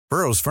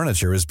Burrow's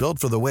furniture is built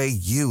for the way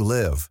you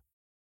live.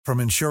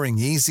 From ensuring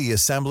easy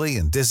assembly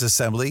and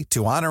disassembly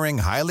to honoring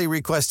highly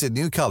requested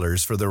new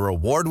colors for their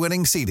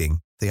award-winning seating,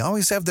 they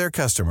always have their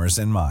customers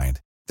in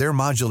mind. Their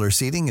modular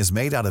seating is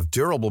made out of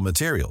durable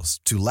materials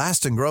to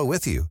last and grow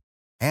with you.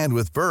 And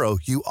with Burrow,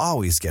 you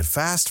always get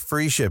fast,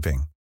 free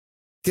shipping.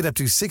 Get up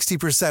to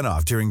 60%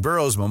 off during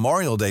Burrow's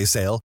Memorial Day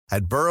sale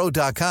at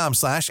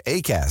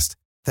burrow.com/ACAST.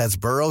 That's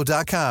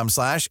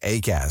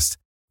burrow.com/ACAST.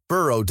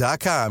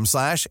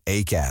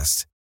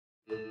 burrow.com/ACAST.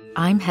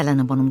 I'm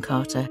Helena Bonham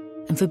Carter,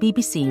 and for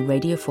BBC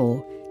Radio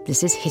 4,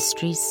 this is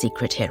History's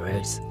Secret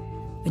Heroes,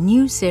 a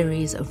new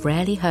series of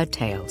rarely heard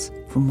tales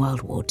from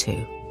World War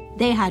II.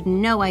 They had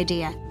no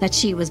idea that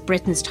she was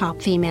Britain's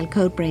top female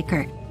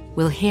codebreaker.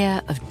 We'll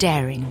hear of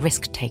daring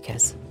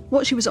risk-takers.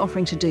 What she was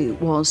offering to do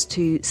was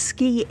to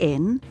ski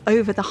in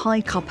over the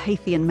high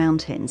Carpathian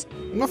Mountains.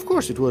 Of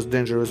course it was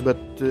dangerous, but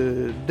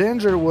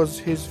danger was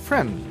his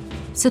friend.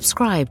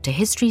 Subscribe to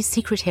History's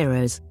Secret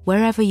Heroes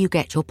wherever you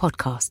get your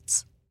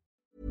podcasts.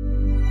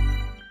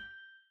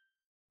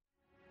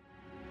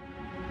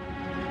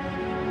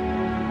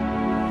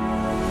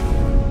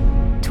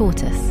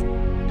 Tortoise.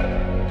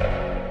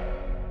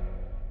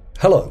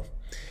 Hello.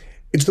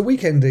 It's the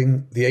week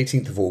ending the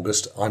 18th of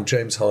August. I'm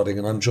James Harding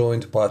and I'm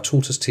joined by a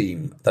Tortoise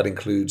team that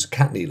includes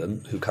Kat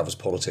Neelan, who covers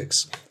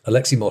politics,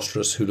 Alexi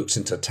Mostras, who looks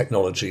into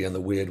technology and the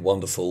weird,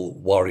 wonderful,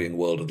 worrying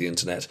world of the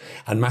internet,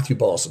 and Matthew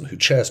Barson, who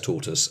chairs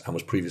Tortoise and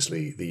was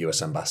previously the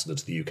US ambassador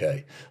to the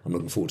UK. I'm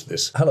looking forward to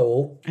this. Hello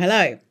all.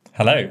 Hello.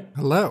 Hello.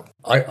 Hello.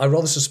 I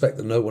rather suspect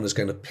that no one is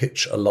going to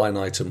pitch a line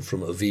item from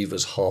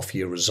Aviva's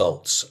half-year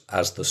results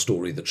as the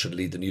story that should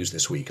lead the news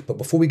this week. But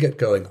before we get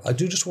going, I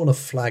do just want to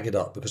flag it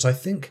up because I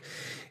think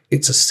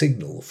it's a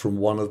signal from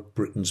one of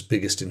Britain's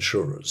biggest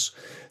insurers.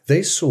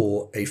 They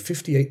saw a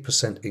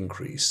 58%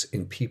 increase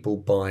in people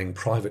buying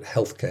private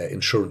healthcare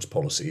insurance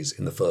policies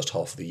in the first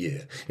half of the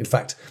year. In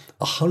fact,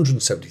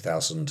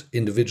 170,000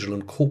 individual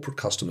and corporate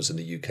customers in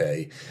the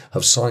UK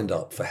have signed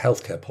up for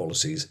healthcare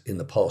policies in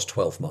the past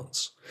 12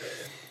 months.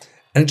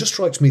 And it just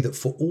strikes me that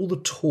for all the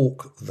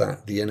talk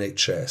that the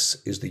NHS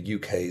is the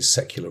UK's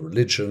secular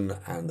religion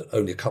and that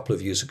only a couple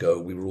of years ago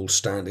we were all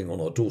standing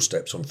on our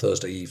doorsteps on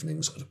Thursday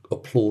evenings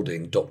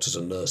applauding doctors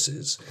and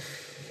nurses,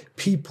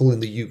 people in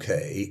the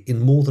UK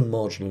in more than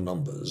marginal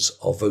numbers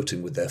are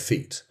voting with their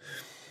feet.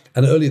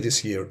 And earlier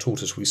this year at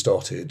Tortoise we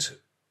started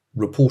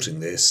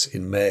reporting this.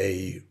 In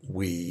May,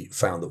 we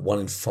found that 1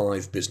 in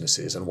 5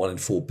 businesses and 1 in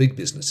 4 big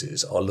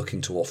businesses are looking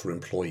to offer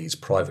employees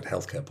private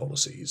healthcare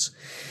policies.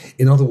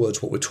 In other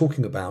words, what we're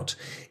talking about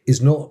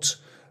is not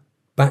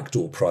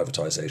backdoor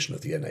privatisation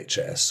of the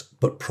NHS,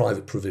 but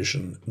private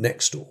provision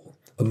next door,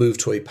 a move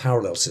to a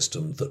parallel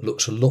system that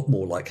looks a lot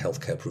more like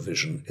healthcare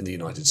provision in the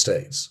United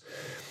States.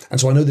 And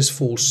so I know this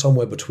falls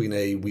somewhere between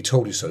a we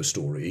told you so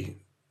story,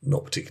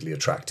 not particularly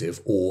attractive,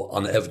 or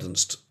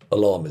unevidenced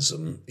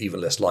alarmism,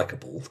 even less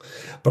likeable.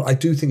 But I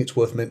do think it's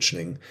worth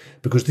mentioning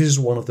because this is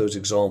one of those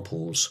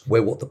examples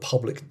where what the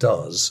public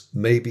does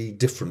may be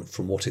different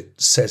from what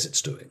it says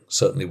it's doing,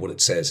 certainly what it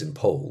says in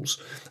polls.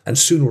 And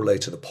sooner or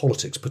later, the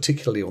politics,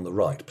 particularly on the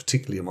right,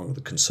 particularly among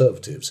the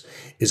Conservatives,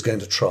 is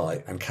going to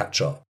try and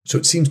catch up. So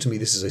it seems to me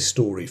this is a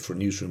story for a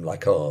newsroom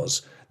like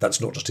ours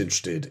that's not just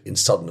interested in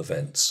sudden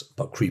events,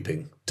 but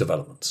creeping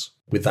developments.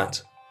 With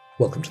that,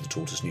 welcome to the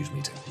Tortoise News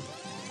Meeting.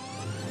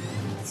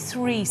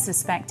 3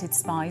 suspected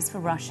spies for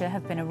Russia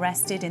have been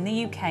arrested in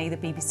the UK, the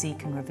BBC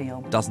can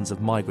reveal. Dozens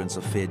of migrants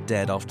are feared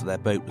dead after their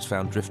boat was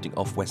found drifting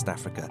off West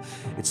Africa.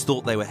 It's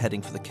thought they were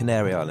heading for the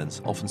Canary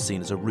Islands, often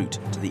seen as a route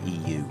to the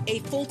EU. A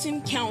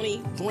Fulton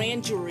County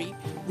grand jury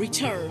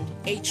returned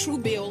a true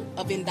bill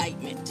of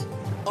indictment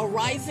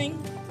arising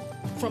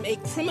from a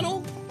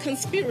criminal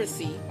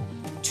conspiracy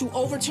to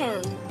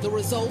overturn the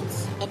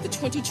results of the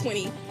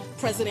 2020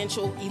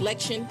 presidential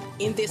election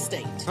in this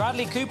state.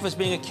 Bradley Cooper is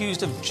being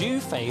accused of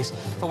Jew-face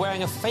for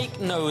wearing a fake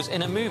nose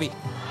in a movie.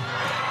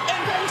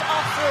 England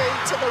are through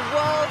to the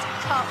World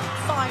Cup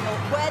final,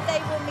 where they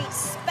will meet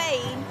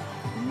Spain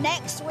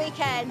next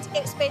weekend.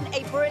 It's been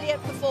a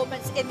brilliant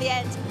performance in the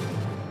end.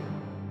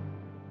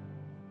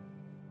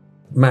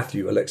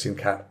 Matthew, Alexi and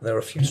Kat, there are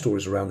a few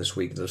stories around this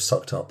week that have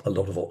sucked up a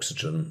lot of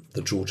oxygen.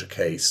 The Georgia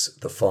case,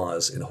 the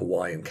fires in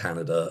Hawaii and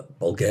Canada,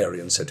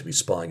 Bulgarians said to be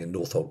spying in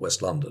Northolt,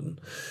 West London.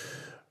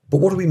 But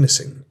what are we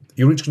missing?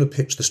 You're each going to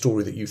pitch the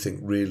story that you think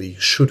really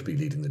should be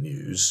leading the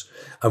news,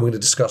 and we're going to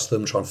discuss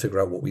them, try and figure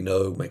out what we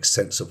know, make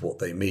sense of what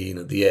they mean.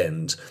 At the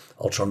end,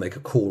 I'll try and make a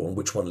call on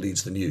which one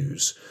leads the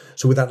news.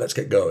 So with that, let's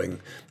get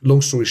going.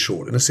 Long story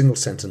short, in a single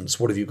sentence,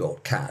 what have you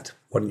got? Kat,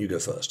 why don't you go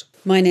first?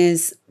 Mine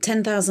is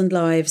 10,000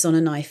 lives on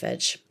a knife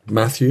edge.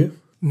 Matthew?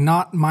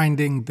 Not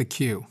minding the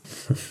queue.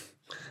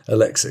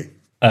 Alexi?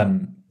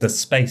 The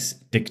space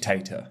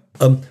dictator.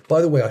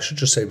 By the way, I should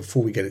just say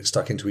before we get it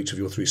stuck into each of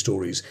your 3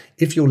 stories,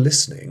 if you're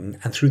listening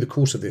and through the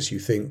course of this you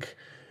think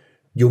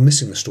you're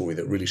missing the story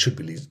that really should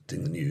be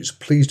leading the news,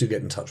 please do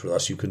get in touch with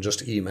us. You can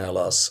just email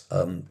us.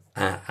 And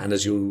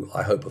as you,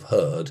 I hope, have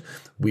heard,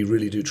 we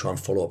really do try and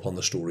follow up on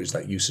the stories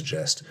that you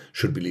suggest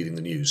should be leading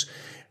the news.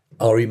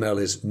 Our email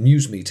is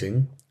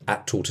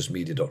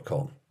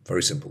newsmeeting@tortoisemedia.com.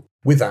 Very simple.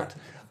 With that,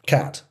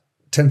 Kat,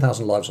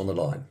 10,000 lives on the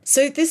line.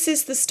 So this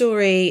is the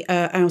story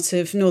out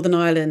of Northern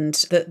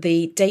Ireland, that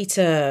the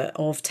data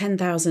of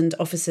 10,000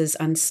 officers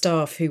and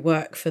staff who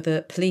work for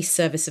the Police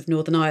Service of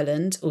Northern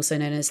Ireland, also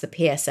known as the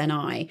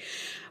PSNI,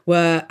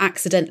 were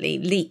accidentally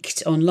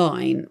leaked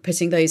online,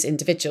 putting those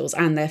individuals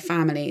and their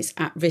families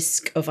at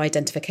risk of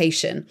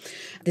identification.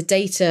 The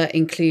data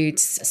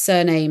includes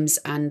surnames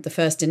and the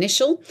first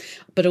initial,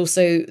 but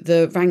also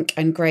the rank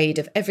and grade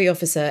of every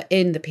officer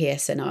in the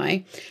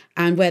PSNI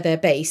and where they're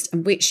based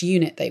and which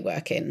unit they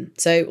work in.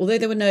 So although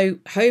there were no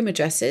home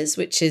addresses,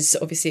 which is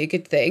obviously a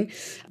good thing,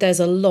 there's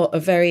a lot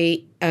of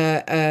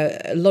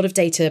a lot of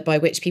data by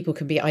which people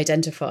can be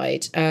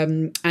identified.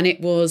 And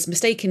it was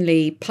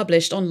mistakenly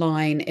published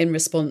online in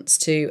response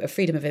to a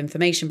Freedom of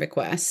Information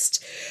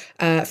request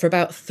for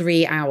about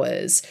 3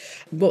 hours.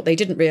 What they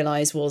didn't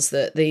realise was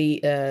that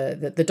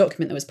the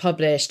document that was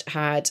published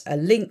had a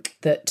link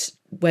that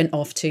went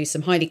off to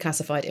some highly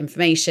classified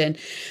information.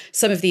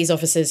 Some of these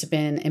officers have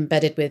been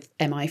embedded with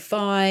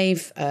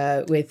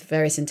MI5, with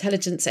various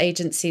intelligence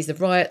agencies, the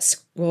riot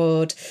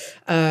squad,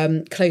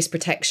 close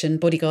protection,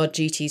 bodyguard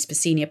duties for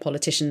senior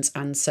politicians,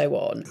 and so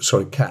on.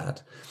 Sorry,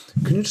 Kat,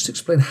 can you just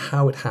explain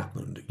how it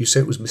happened? You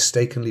say it was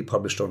mistakenly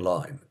published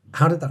online.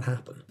 How did that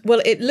happen?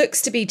 Well, it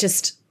looks to be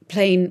just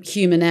plain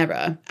human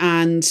error,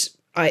 and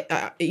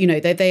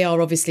they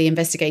are obviously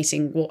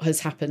investigating what has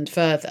happened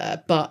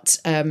further, but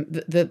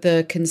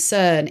the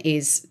concern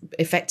is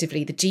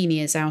effectively the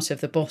genie is out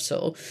of the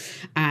bottle,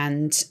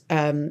 and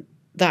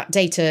that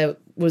data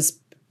was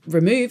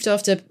removed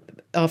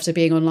after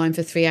being online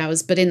for 3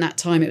 hours, but in that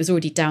time it was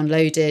already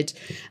downloaded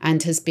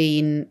and has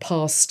been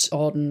passed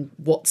on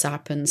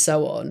WhatsApp and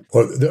so on.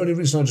 Well, the only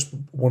reason I just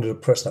wanted to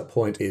press that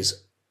point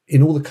is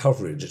in all the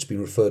coverage it's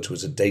been referred to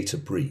as a data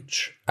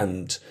breach,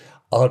 and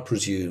I'd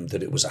presume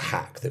that it was a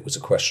hack, that was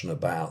a question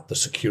about the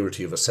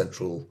security of a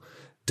central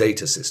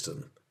data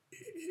system.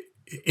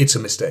 It's a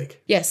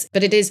mistake. Yes,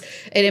 but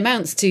it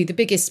amounts to the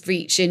biggest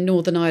breach in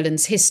Northern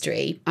Ireland's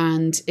history,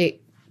 and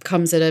it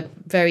comes at a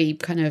very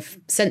kind of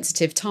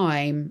sensitive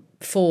time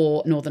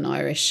for Northern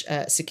Irish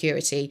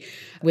security,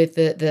 with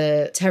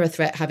the terror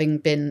threat having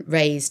been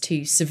raised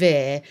to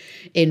severe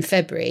in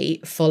February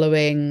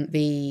following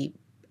the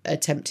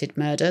attempted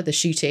murder, the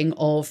shooting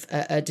of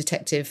a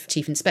detective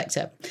chief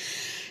inspector.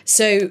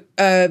 So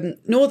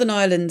Northern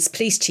Ireland's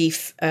police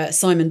chief,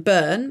 Simon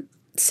Byrne,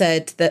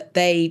 said that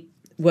they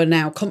were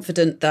now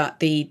confident that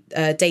the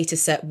data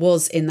set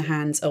was in the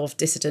hands of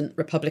dissident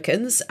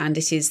Republicans, and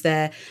it is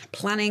their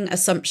planning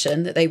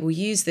assumption that they will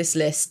use this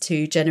list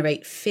to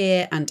generate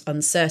fear and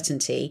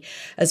uncertainty,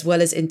 as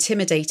well as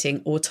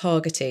intimidating or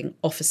targeting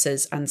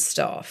officers and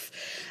staff.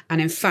 And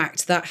in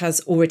fact, that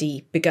has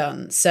already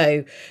begun.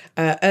 So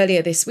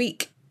earlier this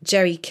week,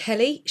 Gerry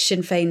Kelly,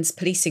 Sinn Féin's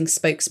policing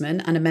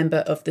spokesman and a member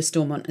of the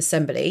Stormont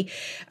Assembly,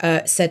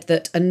 said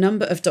that a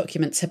number of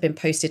documents had been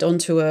posted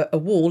onto a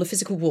wall, a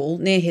physical wall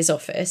near his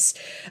office.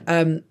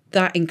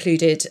 That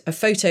included a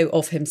photo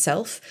of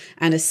himself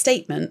and a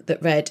statement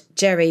that read,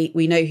 "Gerry,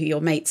 we know who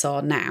your mates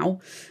are now,"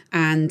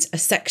 and a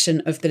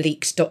section of the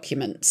leaked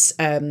documents.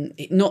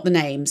 Not the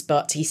names,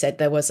 but he said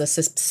there was a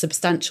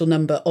substantial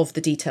number of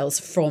the details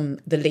from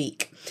the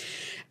leak.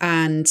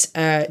 And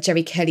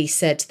Gerry Kelly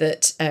said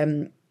that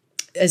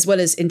as well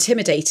as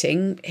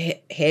intimidating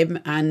him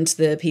and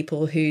the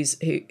people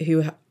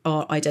who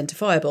are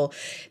identifiable,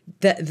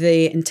 that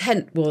the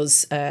intent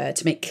was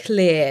to make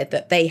clear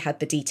that they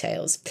had the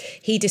details.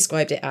 He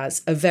described it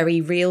as a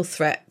very real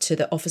threat to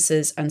the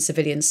officers and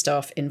civilian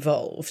staff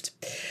involved.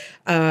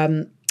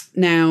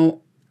 Now,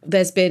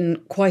 there's been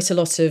quite a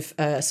lot of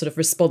sort of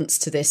response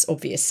to this,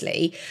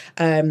 obviously.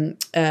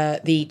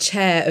 The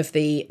chair of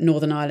the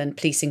Northern Ireland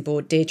Policing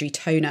Board, Deirdre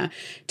Toner,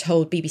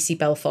 told BBC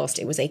Belfast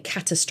it was a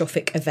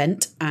catastrophic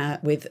event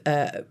with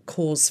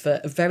cause for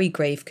a very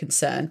grave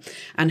concern,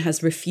 and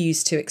has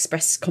refused to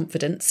express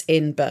confidence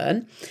in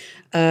Byrne.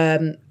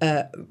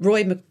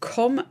 Roy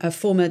McComb, a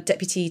former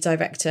deputy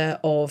director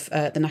of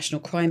the National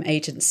Crime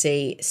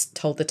Agency,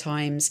 told The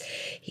Times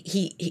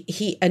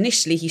he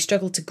initially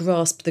struggled to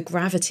grasp the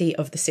gravity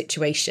of the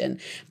situation,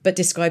 but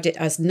described it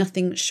as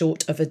nothing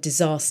short of a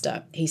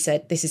disaster. He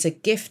said, "This is a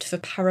gift for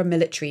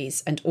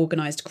paramilitaries and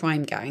organised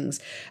crime gangs,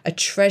 a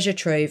treasure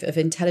trove of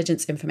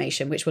intelligence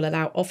information which will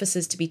allow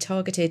officers to be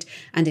targeted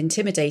and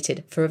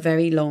intimidated for a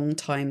very long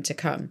time to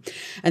come."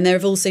 And there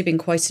have also been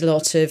quite a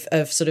lot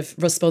of sort of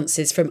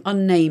responses from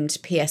unnamed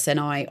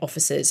PSNI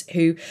officers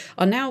who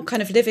are now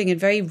kind of living in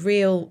very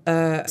real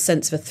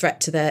sense of a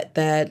threat to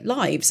their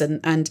lives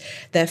and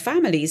their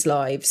families'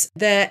 lives.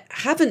 There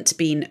haven't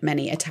been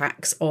many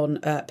attacks on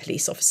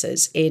police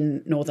officers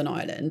in Northern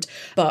Ireland,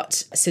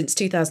 but since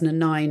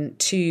 2009,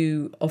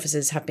 2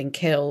 officers have been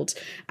killed.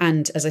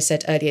 And as I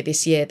said earlier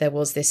this year, there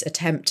was this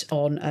attempt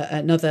on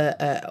another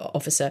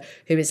officer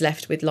who is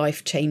left with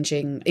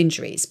life-changing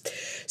injuries.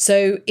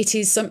 So it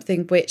is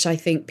something which I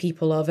think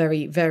people are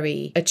very,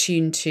 very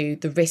attuned to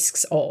the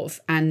risks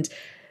of. And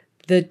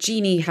the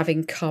genie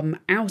having come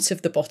out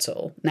of the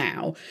bottle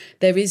now,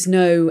 there is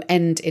no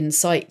end in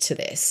sight to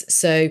this.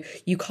 So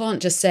you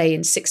can't just say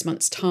in 6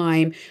 months'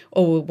 time,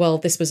 oh, well,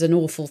 this was an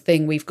awful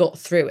thing, we've got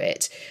through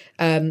it.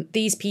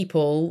 These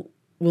people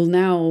will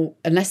now,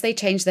 unless they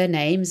change their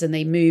names and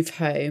they move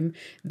home,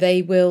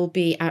 they will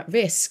be at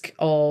risk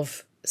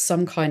of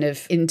some kind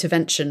of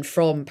intervention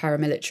from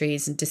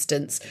paramilitaries and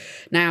distance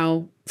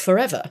now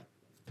forever.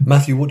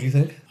 Matthew, what do you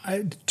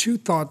think? Two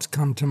thoughts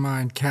come to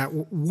mind, Kat.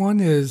 One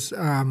is,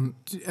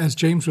 as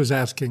James was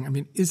asking, I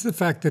mean, is the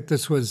fact that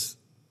this was,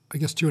 I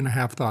guess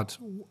 2.5 thoughts,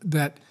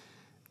 that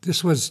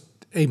this was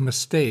a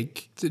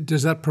mistake,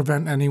 does that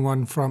prevent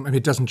anyone from, I mean,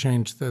 it doesn't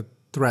change the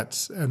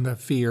threats and the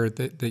fear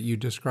that you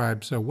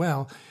described so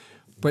well,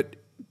 but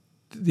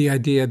the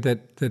idea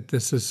that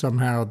this is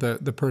somehow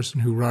the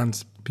person who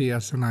runs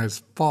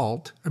PSNI's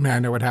fault. I mean, I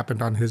know it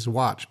happened on his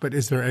watch, but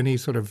is there any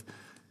sort of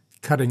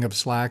cutting of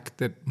slack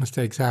that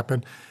mistakes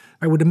happen?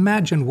 I would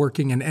imagine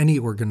working in any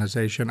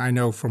organization, I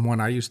know from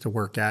one I used to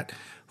work at,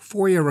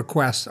 FOIA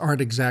requests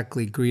aren't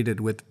exactly greeted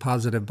with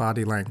positive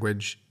body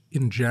language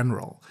in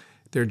general.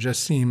 They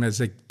just seem as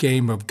a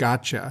game of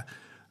gotcha.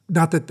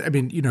 Not that, I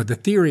mean, you know, the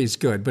theory is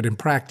good, but in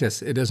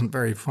practice, it isn't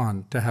very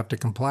fun to have to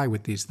comply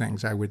with these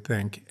things, I would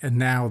think. And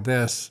now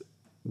this,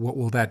 what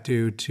will that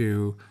do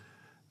to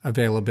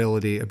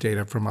availability of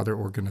data from other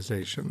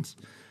organizations?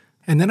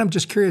 And then I'm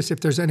just curious if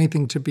there's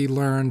anything to be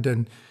learned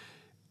and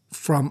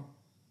from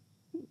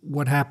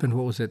what happened,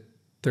 what was it,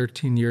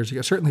 13 years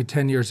ago, certainly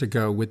 10 years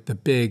ago with the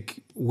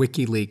big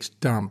WikiLeaks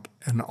dump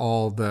and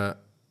all the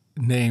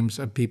names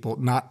of people,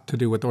 not to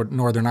do with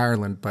Northern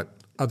Ireland, but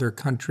other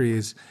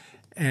countries,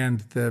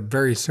 and the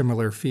very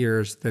similar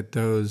fears that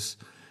those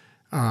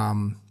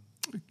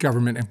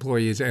government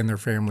employees and their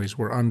families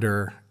were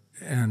under.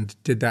 And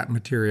did that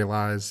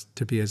materialize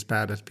to be as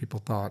bad as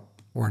people thought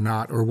or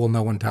not? Or will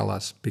no one tell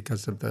us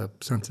because of the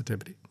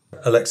sensitivity?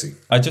 Alexei.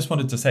 I just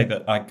wanted to say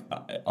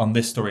that on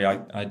this story,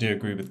 I do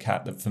agree with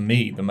Kat that for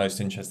me, the most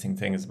interesting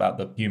thing is about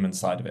the human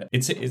side of it.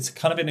 It's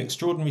kind of an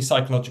extraordinary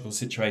psychological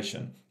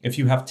situation. If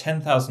you have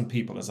 10,000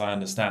 people, as I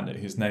understand it,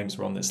 whose names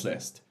were on this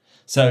list,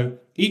 so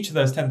each of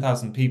those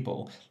 10,000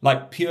 people,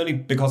 like purely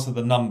because of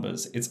the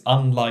numbers, it's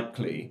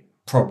unlikely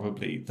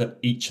probably that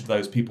each of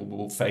those people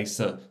will face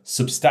a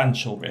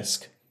substantial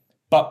risk,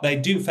 but they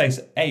do face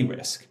a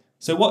risk.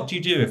 So what do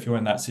you do if you're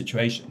in that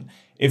situation?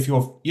 If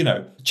you're, you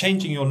know,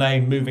 changing your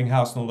name, moving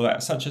house and all of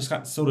that, such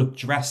a sort of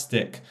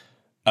drastic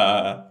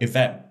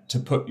event to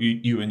put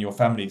you and your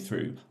family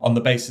through on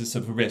the basis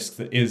of a risk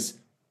that is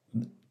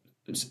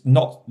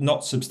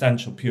not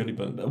substantial purely,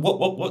 but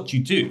what do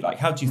you do? Like,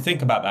 how do you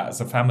think about that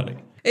as a family?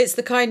 It's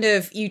the kind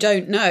of, you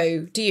don't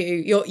know, do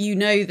you? You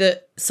know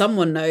that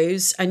someone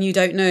knows, and you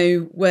don't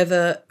know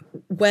whether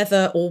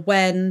or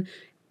when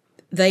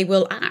they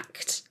will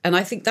act. And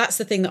I think that's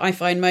the thing that I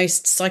find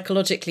most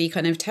psychologically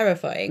kind of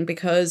terrifying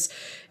because,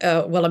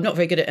 well, I'm not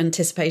very good at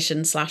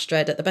anticipation /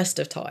 dread at the best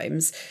of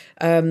times.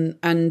 And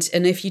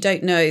if you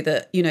don't know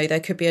that, you know,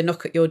 there could be a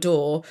knock at your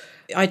door,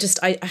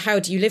 how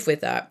do you live with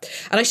that?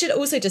 And I should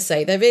also just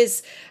say there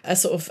is a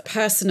sort of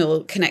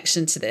personal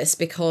connection to this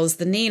because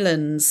the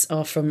Nealons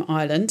are from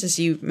Ireland, as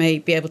you may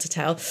be able to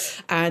tell.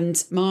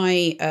 And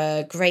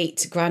my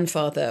great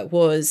grandfather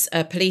was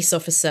a police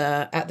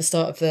officer at the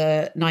start of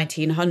the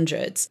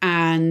 1900s.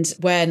 And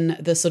when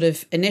the sort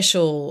of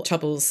initial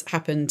troubles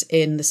happened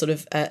in the sort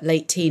of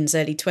late teens,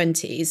 early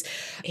 20s,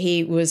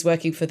 he was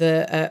working for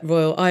the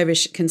Royal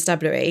Irish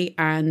Constabulary,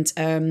 and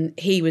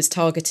he was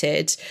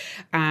targeted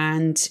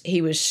and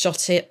he was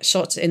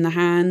shot in the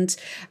hand,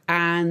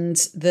 and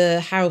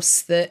the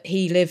house that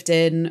he lived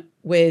in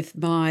with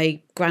my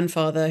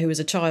grandfather, who was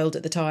a child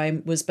at the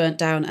time, was burnt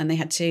down, and they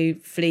had to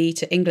flee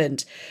to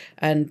England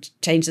and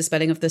change the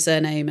spelling of the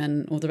surname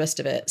and all the rest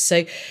of it.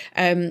 So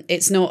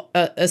it's not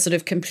a sort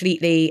of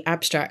completely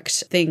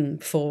abstract thing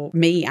for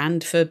me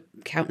and for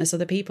countless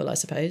other people, I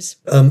suppose.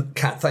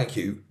 Kat, thank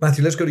you.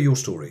 Matthew, let's go to your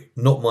story,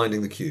 Not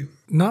Minding the Queue.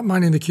 Not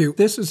Minding the Queue.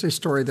 This is a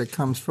story that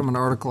comes from an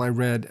article I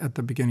read at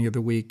the beginning of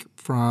the week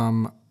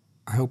from,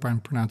 I hope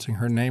I'm pronouncing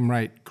her name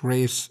right,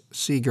 Grace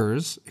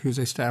Seegers, who's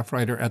a staff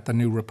writer at The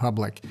New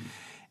Republic.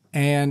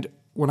 And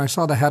when I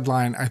saw the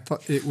headline, I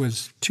thought it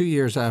was 2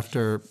 years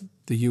after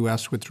the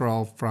U.S.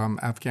 withdrawal from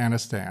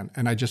Afghanistan.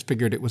 And I just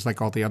figured it was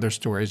like all the other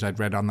stories I'd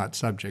read on that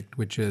subject,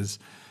 which is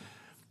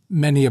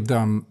many of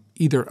them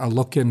either a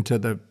look into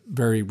the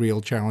very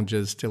real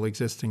challenges still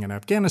existing in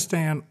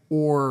Afghanistan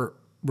or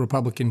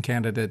Republican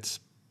candidates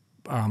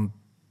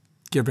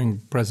giving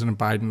President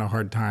Biden a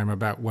hard time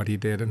about what he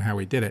did and how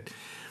he did it.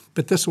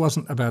 But this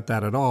wasn't about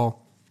that at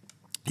all.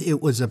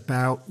 It was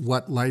about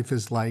what life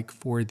is like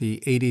for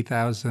the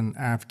 80,000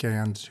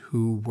 Afghans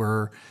who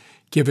were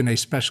given a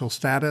special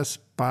status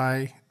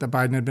by the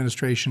Biden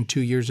administration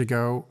 2 years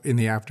ago in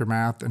the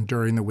aftermath and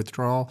during the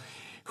withdrawal,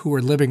 who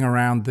are living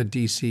around the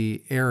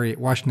D.C. area,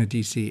 Washington,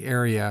 D.C.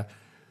 area.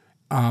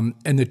 And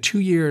the 2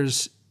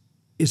 years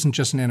isn't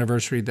just an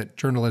anniversary that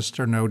journalists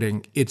are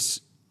noting. It's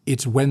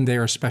when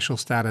their special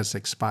status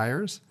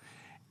expires.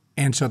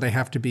 And so they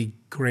have to be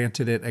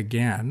granted it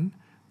again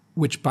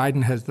which the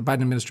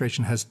Biden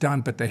administration has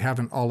done, but they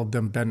haven't all of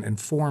them been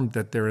informed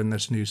that they're in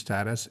this new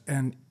status.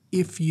 And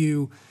if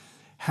you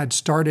had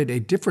started a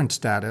different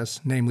status,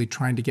 namely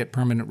trying to get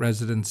permanent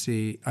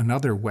residency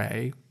another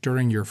way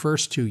during your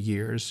first 2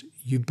 years,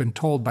 you've been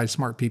told by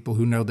smart people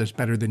who know this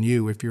better than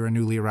you, if you're a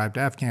newly arrived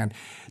Afghan,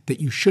 that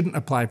you shouldn't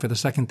apply for the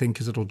second thing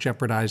because it'll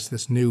jeopardize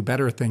this new,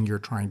 better thing you're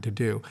trying to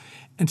do.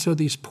 And so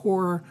these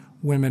poor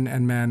women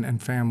and men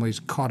and families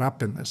caught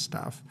up in this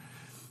stuff.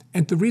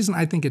 And the reason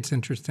I think it's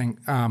interesting,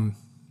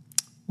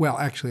 well,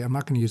 actually, I'm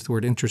not going to use the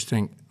word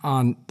interesting.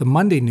 On the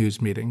Monday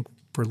news meeting,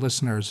 for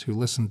listeners who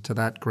listened to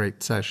that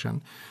great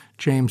session,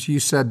 James, you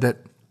said that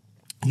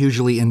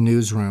usually in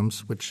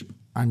newsrooms, which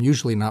I'm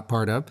usually not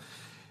part of,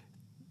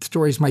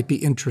 stories might be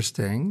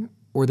interesting,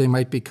 or they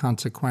might be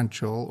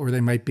consequential, or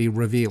they might be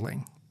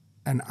revealing.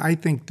 And I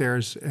think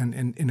there's,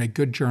 in a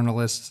good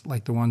journalist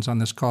like the ones on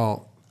this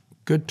call,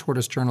 good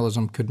tortoise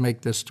journalism could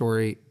make this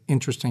story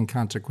interesting,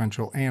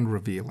 consequential, and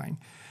revealing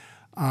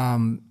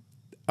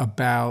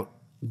about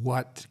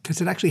what,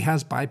 because it actually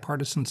has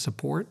bipartisan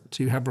support.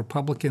 So you have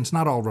Republicans,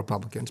 not all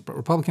Republicans, but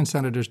Republican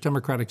senators,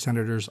 Democratic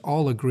senators,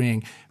 all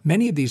agreeing.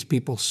 Many of these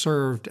people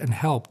served and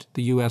helped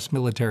the U.S.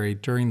 military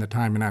during the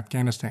time in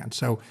Afghanistan.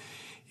 So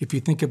if you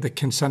think of the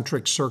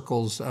concentric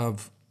circles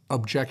of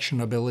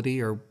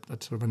objectionability, or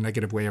that's sort of a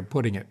negative way of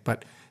putting it,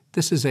 but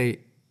this is the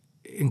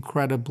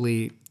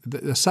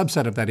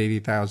subset of that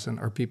 80,000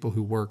 are people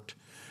who worked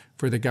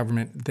for the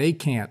government. They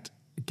can't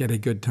get a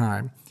good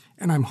time.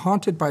 And I'm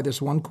haunted by this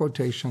one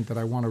quotation that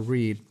I want to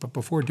read. But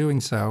before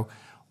doing so,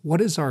 what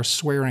is our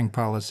swearing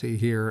policy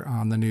here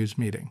on the news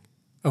meeting?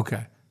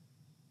 Okay.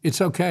 It's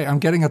okay. I'm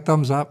getting a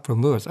thumbs up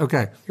from Lewis.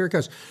 Okay, here it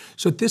goes.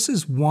 So this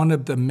is one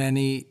of the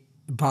many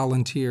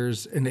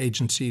volunteers and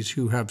agencies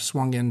who have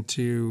swung in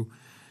to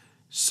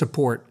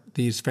support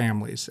these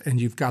families.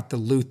 And you've got the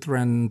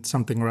Lutheran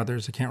something or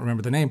others, I can't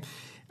remember the name,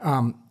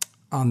 on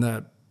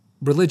the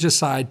religious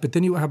side, but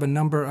then you have a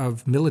number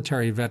of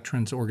military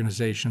veterans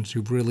organizations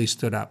who've really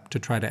stood up to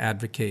try to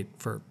advocate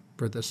for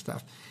this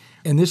stuff.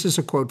 And this is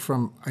a quote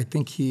from, I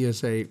think he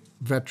is a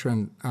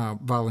veteran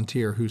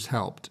volunteer who's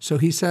helped. So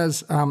he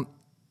says,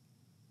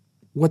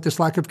 what this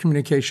lack of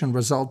communication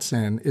results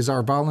in is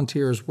our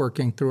volunteers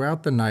working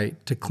throughout the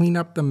night to clean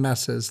up the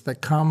messes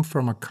that come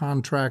from a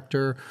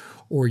contractor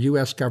or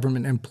U.S.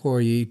 government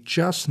employee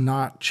just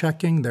not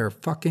checking their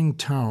fucking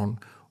tone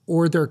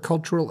or their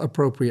cultural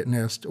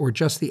appropriateness, or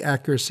just the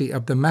accuracy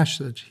of the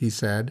message, he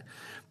said.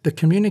 The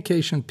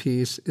communication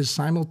piece is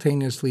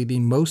simultaneously the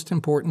most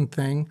important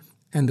thing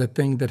and the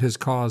thing that has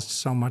caused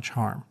so much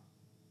harm.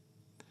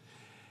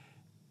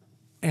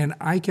 And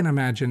I can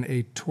imagine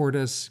a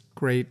tortoise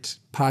great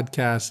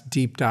podcast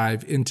deep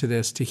dive into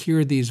this, to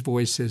hear these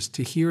voices,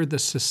 to hear the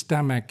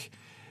systemic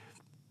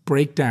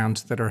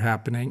breakdowns that are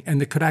happening and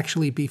that could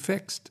actually be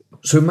fixed.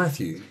 So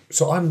Matthew,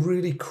 I'm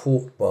really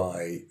caught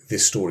by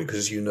this story because,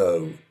 as you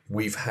know,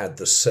 we've had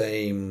the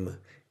same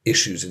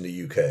issues in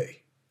the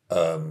UK.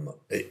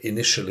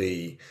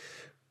 Initially,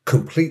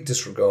 complete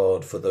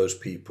disregard for those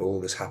people.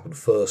 This happened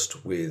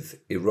first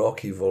with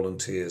Iraqi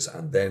volunteers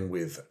and then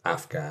with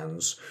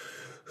Afghans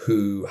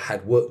who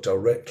had worked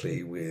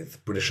directly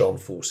with British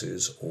armed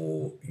forces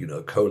or,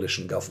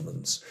 coalition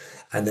governments,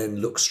 and then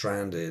looked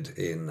stranded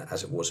in,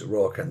 as it was,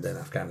 Iraq and then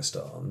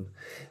Afghanistan.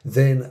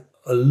 Then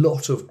a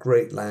lot of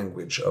great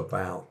language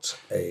about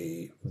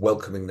a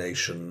welcoming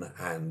nation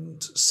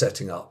and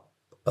setting up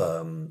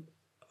a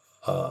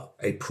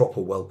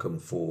proper welcome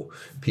for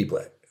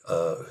people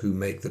who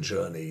make the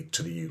journey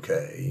to the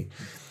UK.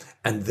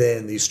 And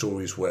then these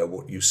stories where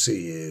what you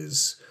see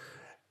is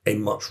a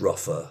much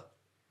rougher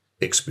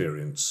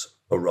experience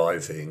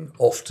arriving,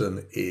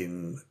 often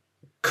in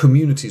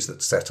communities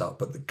that set up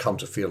but that come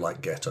to feel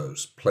like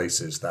ghettos,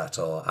 places that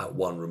are at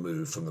one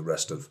remove from the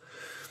rest of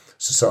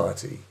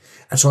society.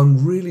 And so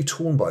I'm really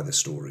torn by this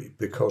story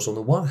because on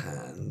the one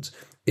hand,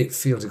 it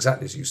feels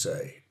exactly as you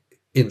say,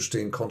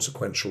 interesting,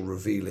 consequential,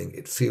 revealing.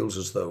 It feels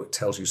as though it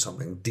tells you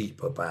something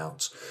deep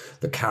about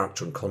the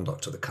character and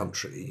conduct of the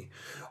country.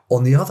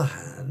 On the other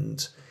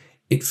hand,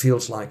 it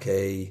feels like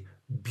a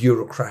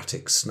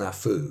bureaucratic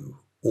snafu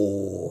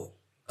or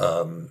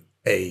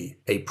a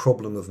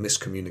problem of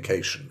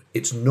miscommunication.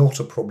 It's not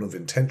a problem of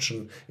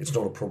intention. It's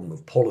not a problem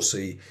of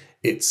policy.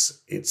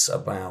 It's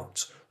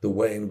about the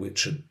way in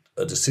which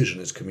a decision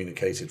is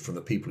communicated from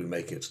the people who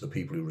make it to the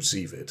people who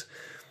receive it.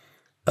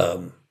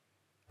 And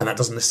that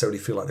doesn't necessarily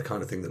feel like the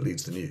kind of thing that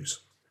leads the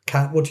news.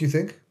 Kat, what do you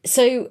think?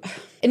 So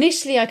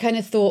initially I kind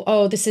of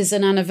thought, this is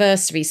an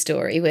anniversary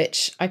story,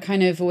 which I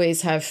kind of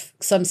always have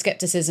some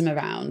skepticism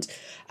around.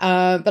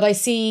 But I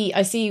see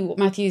what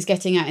Matthew's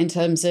getting at in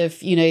terms of,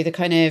 the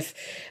kind of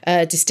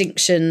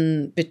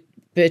distinction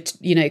but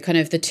kind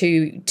of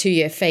the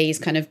two-year phase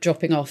kind of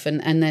dropping off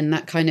and then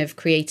that kind of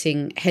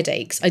creating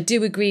headaches. I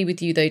do agree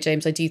with you though,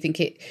 James. I do think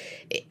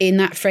in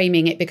that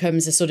framing it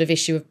becomes a sort of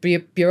issue of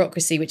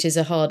bureaucracy, which is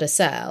a harder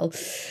sell.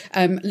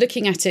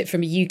 Looking at it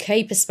from a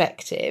UK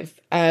perspective,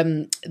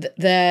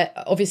 there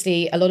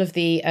obviously a lot of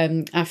the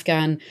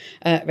Afghan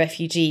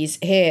refugees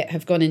here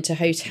have gone into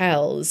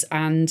hotels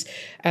and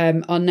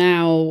are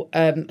now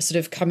sort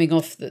of coming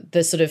off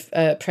the sort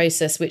of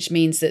process, which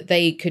means that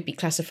they could be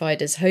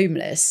classified as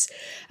homeless.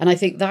 And I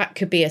think that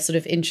could be a sort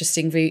of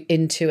interesting route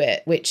into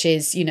it, which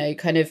is,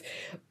 kind of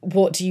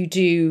what do you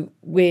do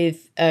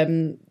with,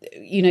 kind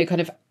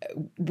of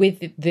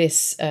with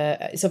this?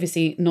 It's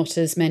obviously not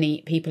as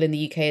many people in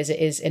the UK as it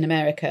is in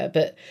America,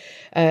 but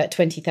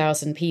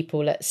 20,000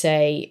 people, let's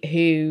say,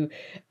 who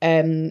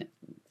aren't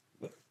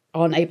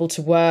able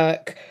to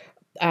work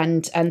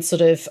and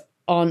sort of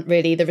aren't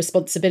really the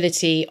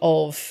responsibility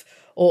of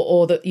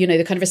or the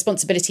the kind of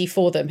responsibility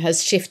for them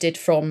has shifted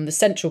from the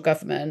central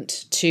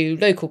government to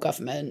local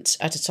government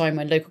at a time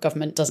when local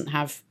government doesn't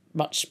have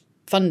much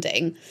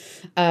funding,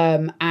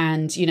 and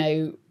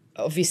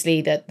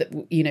obviously that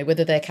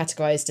whether they're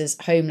categorized as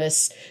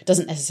homeless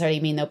doesn't necessarily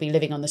mean they'll be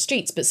living on the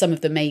streets, but some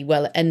of them may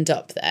well end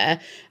up there.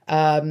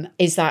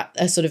 Is that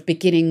a sort of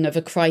beginning of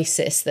a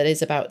crisis that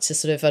is about to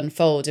sort of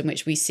unfold, in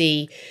which we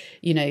see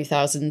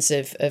thousands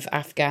of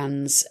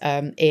Afghans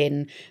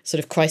in sort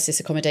of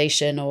crisis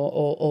accommodation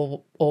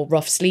or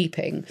rough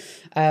sleeping?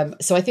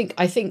 So I think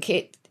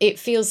it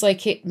feels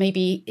like it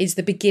maybe is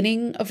the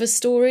beginning of a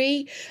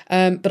story,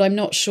 but I'm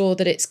not sure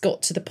that it's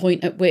got to the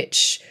point at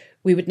which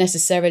we would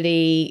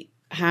necessarily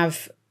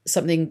have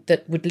something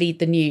that would lead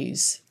the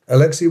news.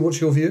 Alexei, what's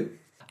your view?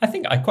 I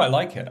think I quite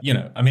like it.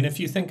 If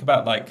you think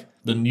about like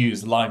the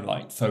news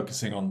limelight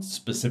focusing on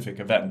specific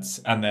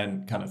events and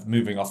then kind of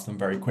moving off them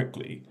very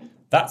quickly,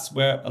 that's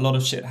where a lot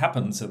of shit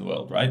happens in the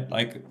world, right?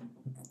 Like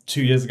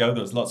 2 years ago,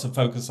 there was lots of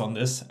focus on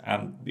this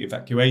and the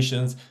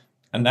evacuations,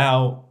 and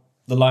now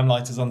the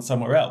limelight is on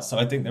somewhere else. So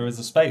I think there is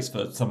a space for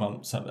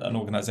an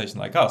organization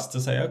like us to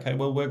say, okay,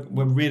 well,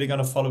 we're really going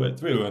to follow it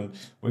through, and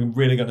we're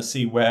really going to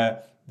see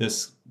where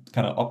this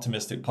kind of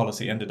optimistic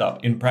policy ended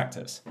up in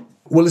practice.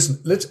 Well,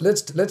 listen,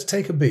 let's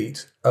take a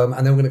beat, and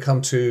then we're going to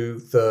come to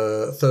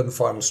the third and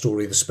final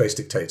story, the space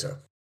dictator.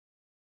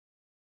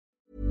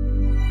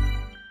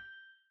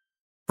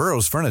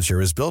 Burrow's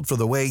furniture is built for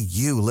the way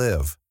you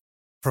live.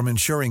 From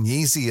ensuring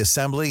easy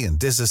assembly and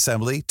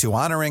disassembly to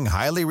honoring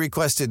highly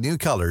requested new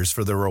colors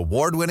for their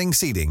award-winning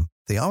seating,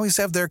 they always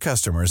have their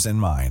customers in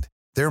mind.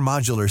 Their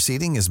modular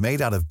seating is made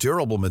out of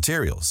durable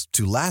materials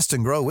to last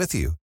and grow with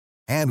you.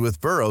 And with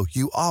Burrow,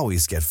 you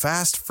always get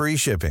fast, free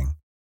shipping.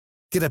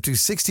 Get up to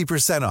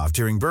 60% off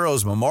during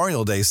Burrow's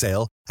Memorial Day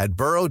sale at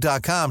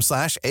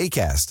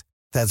burrow.com/ACAST.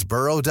 That's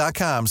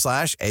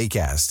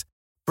burrow.com/ACAST.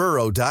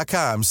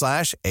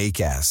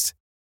 burrow.com/ACAST.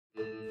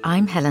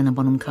 I'm Helena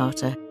Bonham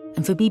Carter,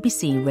 and for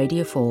BBC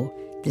Radio 4,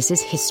 this is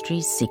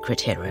History's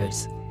Secret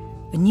Heroes,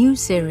 a new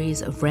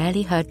series of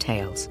rarely heard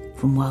tales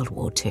from World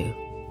War II.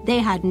 They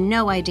had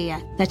no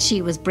idea that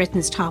she was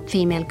Britain's top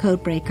female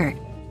codebreaker.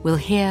 We'll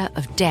hear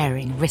of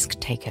daring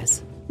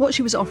risk-takers. What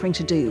she was offering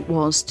to do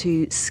was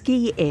to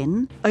ski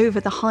in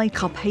over the high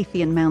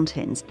Carpathian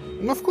Mountains.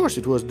 Of course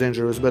it was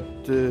dangerous, but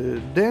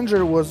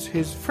danger was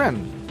his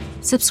friend.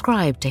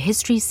 Subscribe to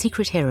History's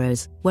Secret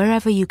Heroes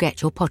wherever you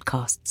get your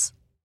podcasts.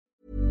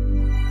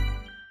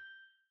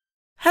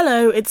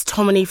 Hello, it's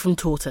Tomini from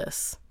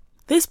Tortoise.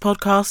 This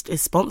podcast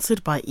is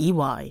sponsored by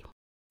EY.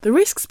 The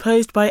risks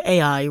posed by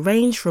AI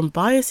range from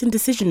bias in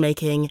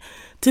decision-making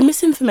to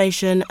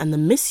misinformation and the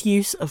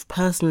misuse of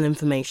personal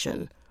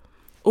information,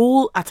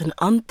 all at an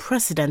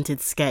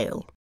unprecedented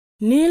scale.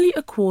 Nearly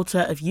a quarter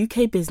of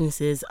UK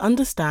businesses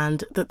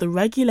understand that the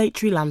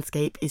regulatory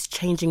landscape is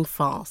changing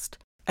fast,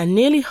 and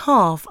nearly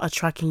half are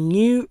tracking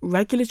new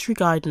regulatory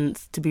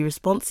guidance to be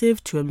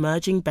responsive to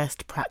emerging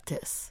best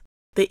practice.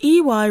 The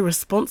EY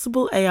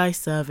Responsible AI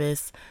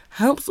Service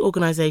helps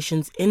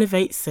organisations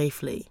innovate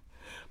safely,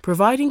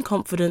 providing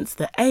confidence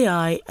that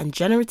AI and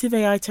generative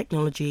AI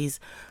technologies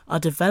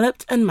are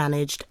developed and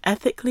managed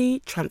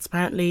ethically,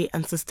 transparently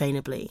and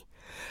sustainably,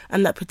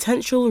 and that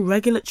potential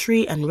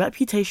regulatory and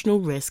reputational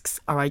risks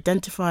are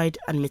identified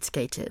and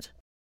mitigated.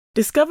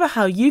 Discover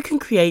how you can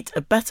create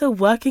a better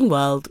working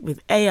world with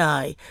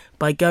AI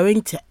by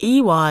going to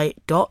ey.ai.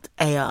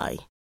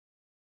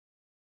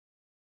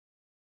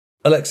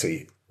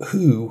 Alexei,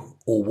 who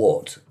or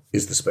what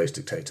is the space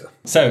dictator?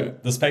 So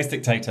the space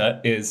dictator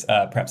is,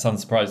 perhaps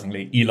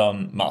unsurprisingly,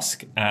 Elon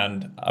Musk.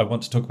 And I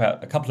want to talk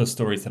about a couple of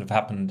stories that have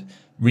happened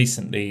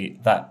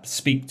recently that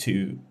speak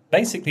to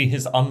basically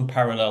his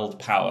unparalleled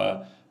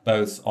power,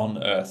 both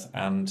on Earth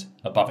and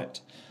above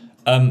it.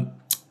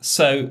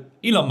 So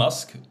Elon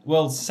Musk,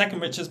 world's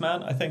second richest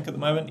man, I think, at the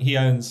moment. He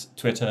owns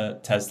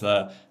Twitter,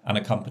 Tesla, and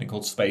a company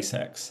called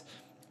SpaceX.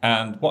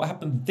 And what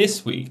happened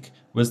this week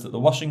was that the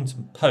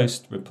Washington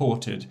Post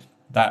reported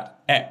that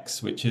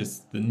X, which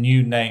is the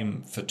new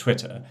name for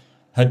Twitter,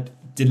 had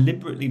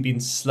deliberately been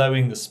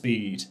slowing the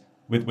speed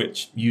with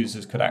which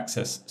users could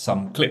access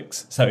some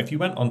clicks. So if you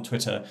went on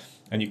Twitter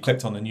and you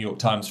clicked on the New York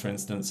Times, for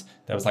instance,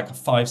 there was like a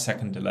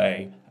 5-second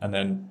delay, and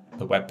then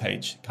the web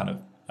page kind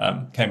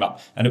of came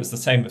up. And it was the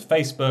same with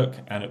Facebook,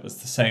 and it was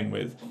the same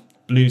with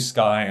Blue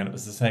Sky, and it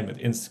was the same with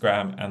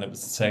Instagram, and it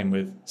was the same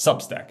with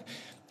Substack.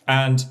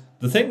 And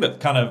the thing that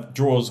kind of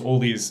draws all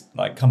these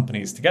like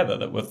companies together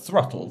that were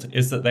throttled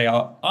is that they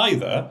are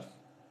either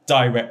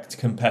direct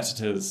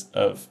competitors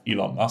of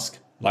Elon Musk,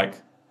 like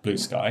Blue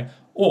Sky,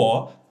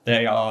 or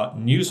they are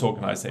news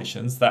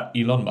organizations that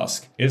Elon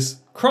Musk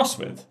is cross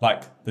with,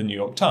 like the New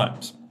York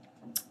Times.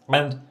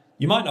 And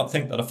you might not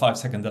think that a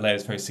 5-second delay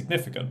is very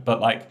significant,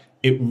 but like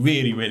it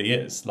really, really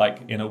is. Like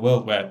in a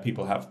world where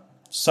people have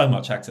so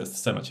much access to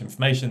so much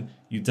information,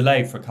 you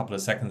delay for a couple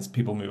of seconds,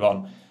 people move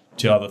on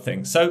to other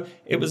things. So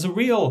it was a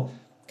real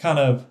kind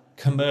of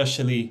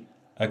commercially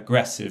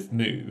aggressive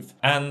move.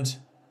 And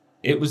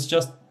it was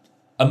just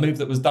a move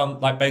that was done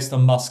like based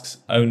on Musk's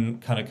own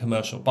kind of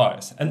commercial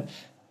bias. And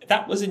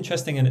that was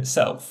interesting in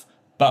itself.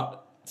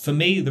 But for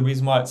me, the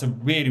reason why it's a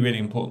really, really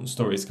important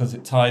story is because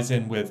it ties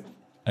in with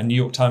a New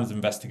York Times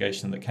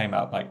investigation that came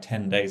out like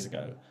 10 days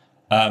ago,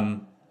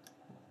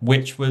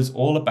 which was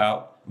all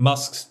about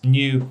Musk's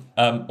new,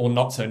 or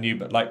not so new,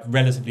 but like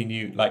relatively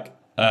new, like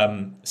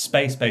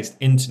space-based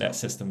internet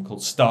system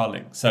called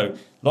Starlink. So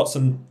lots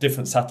of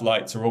different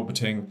satellites are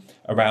orbiting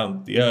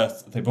around the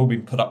Earth. They've all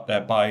been put up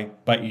there by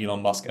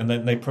Elon Musk, and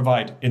then they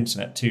provide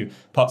internet to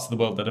parts of the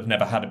world that have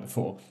never had it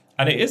before.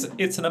 And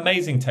it's an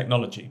amazing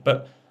technology.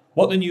 But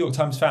what the New York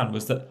Times found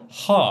was that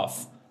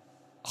half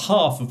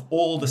of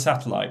all the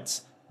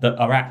satellites that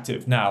are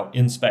active now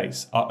in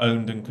space are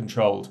owned and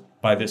controlled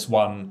by this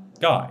one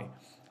guy.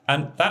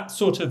 And that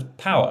sort of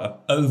power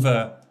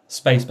over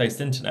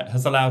space-based internet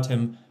has allowed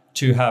him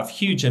to have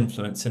huge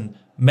influence in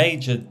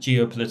major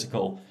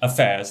geopolitical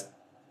affairs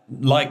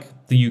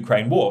like the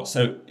Ukraine war.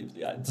 So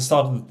at the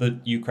start of the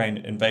Ukraine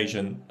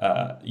invasion,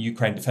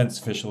 Ukraine defense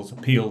officials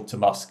appealed to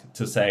Musk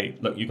to say,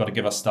 look, you've got to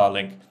give us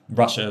Starlink.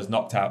 Russia has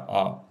knocked out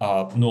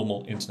our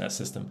normal internet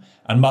system.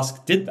 And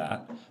Musk did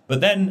that. But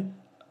then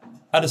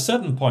at a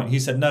certain point, he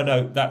said,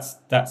 no,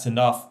 that's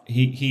enough.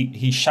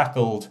 He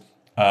shackled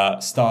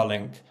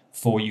Starlink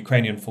for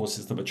Ukrainian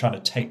forces that were trying to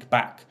take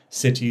back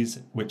cities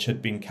which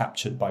had been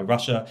captured by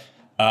Russia.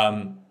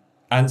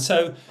 And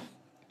so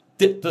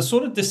the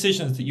sort of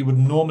decisions that you would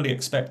normally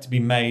expect to be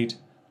made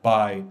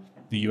by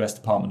the US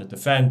Department of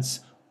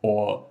Defense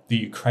or the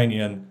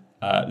Ukrainian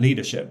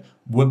leadership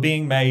were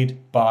being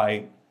made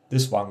by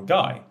this one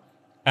guy.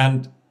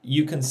 And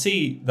you can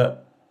see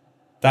that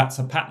that's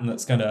a pattern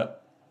that's going to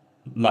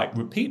like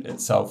repeat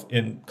itself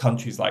in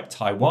countries like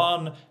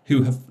Taiwan,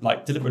 who have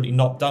like deliberately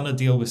not done a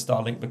deal with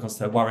Starlink because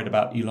they're worried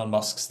about Elon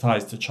Musk's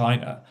ties to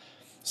China.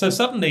 So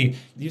suddenly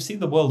you see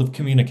the world of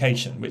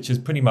communication, which is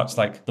pretty much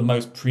like the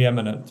most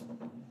preeminent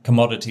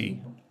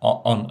commodity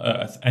on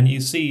Earth. And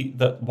you see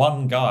that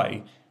one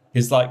guy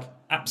is like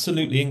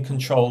absolutely in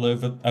control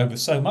over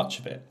so much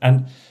of it.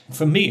 And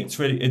for me, it's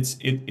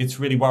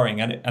really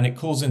worrying. And it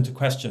calls into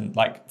question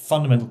like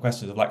fundamental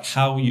questions of like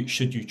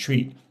should you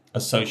treat a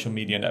social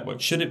media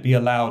network? Should it be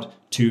allowed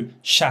to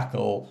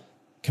shackle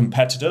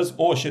competitors,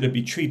 or should it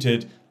be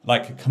treated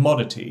like a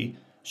commodity?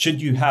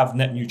 Should you have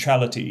net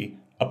neutrality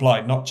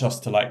applied not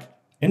just to like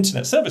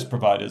internet service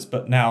providers,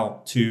 but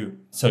now to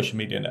social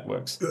media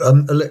networks?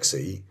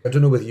 Alexei, I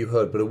don't know whether you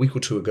heard, but a week or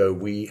two ago,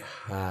 we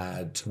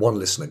had one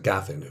listener,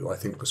 Gavin, who I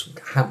think was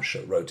from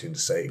Hampshire, wrote in to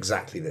say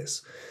exactly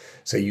this.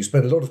 So you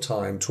spend a lot of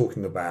time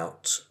talking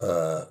about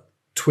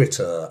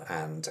Twitter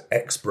and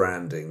X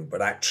branding,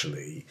 but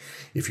actually,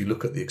 if you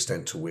look at the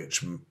extent to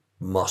which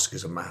Musk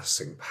is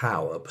amassing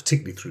power,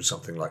 particularly through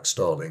something like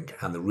Starlink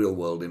and the real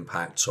world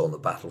impacts on the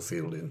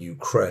battlefield in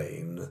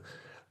Ukraine,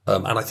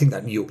 and I think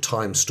that New York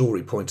Times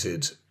story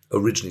pointed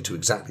originally to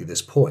exactly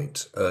this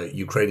point,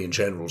 Ukrainian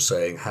generals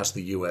saying, has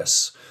the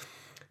US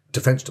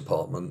Defense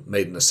Department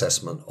made an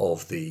assessment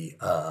of the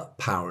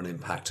power and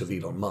impact of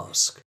Elon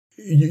Musk?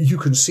 You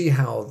can see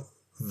how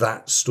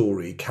that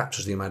story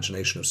captures the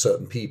imagination of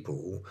certain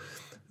people.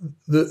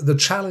 The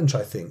challenge,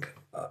 I think,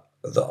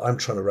 that I'm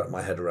trying to wrap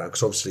my head around,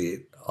 because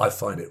obviously I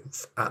find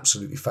it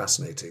absolutely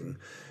fascinating.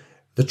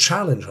 The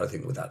challenge, I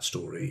think, with that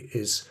story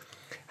is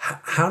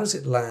how does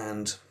it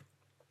land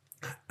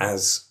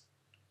as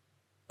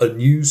a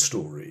news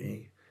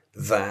story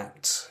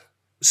that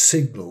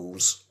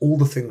signals all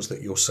the things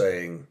that you're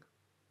saying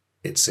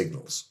it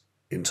signals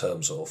in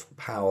terms of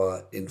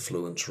power,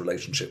 influence,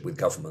 relationship with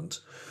government,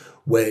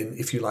 when,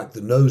 if you like,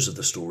 the nose of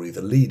the story,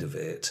 the lead of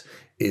it,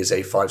 is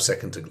a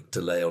 5-second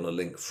delay on a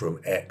link from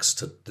X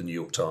to the New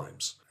York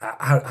Times.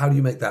 How do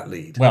you make that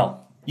lead?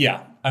 Well,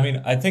 yeah. I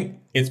mean, I think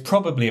it's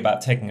probably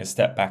about taking a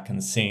step back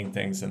and seeing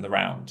things in the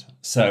round.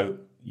 So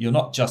you're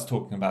not just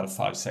talking about a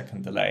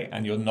 5-second delay,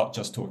 and you're not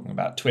just talking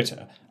about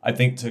Twitter. I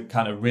think to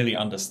kind of really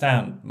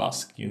understand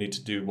Musk, you need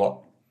to do what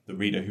the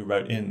reader who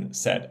wrote in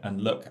said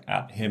and look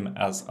at him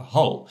as a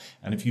whole.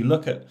 And if you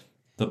look at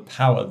the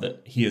power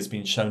that he has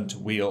been shown to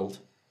wield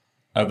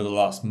over the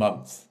last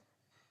month,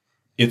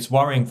 it's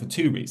worrying for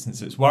two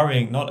reasons. It's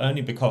worrying not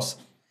only because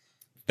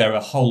there are a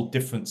whole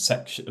different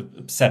set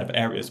of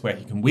areas where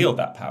he can wield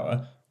that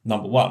power,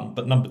 number one.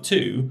 But number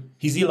two,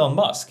 he's Elon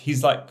Musk.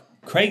 He's like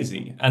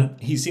crazy. And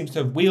he seems to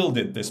have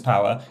wielded this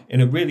power in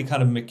a really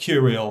kind of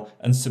mercurial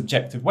and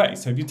subjective way.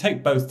 So if you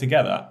take both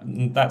together,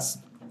 that's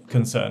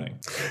concerning.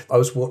 I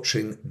was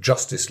watching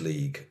Justice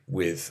League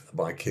with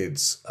my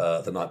kids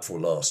the night before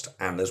last,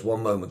 and there's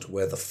one moment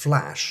where the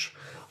Flash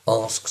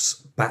asks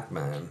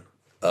Batman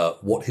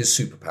what his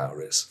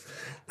superpower is.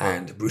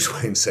 And Bruce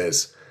Wayne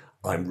says,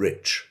 "I'm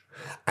rich."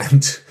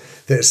 And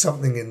there's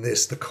something in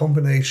this, the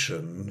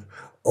combination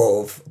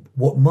of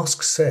what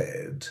Musk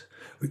said.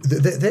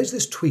 There's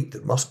this tweet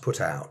that Musk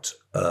put out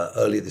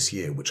earlier this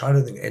year, which I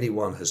don't think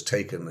anyone has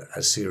taken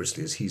as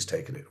seriously as he's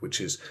taken it, which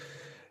is,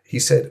 he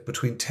said,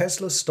 between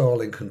Tesla,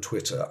 Starlink and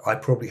Twitter, I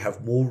probably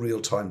have more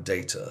real-time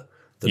data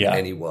than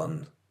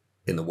anyone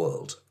in the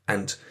world.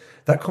 And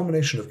that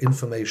combination of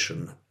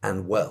information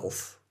and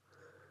wealth,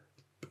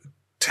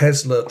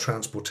 Tesla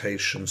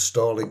transportation,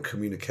 Starlink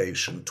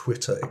communication,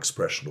 Twitter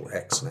expression, or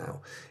X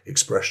now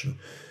expression,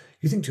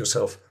 you think to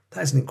yourself,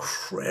 that is an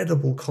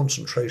incredible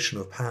concentration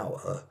of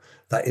power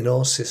that in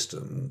our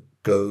system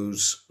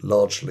goes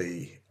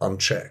largely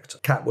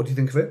unchecked. Kat, what do you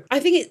think of it? I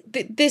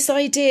think this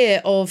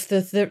idea of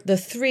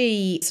the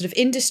three sort of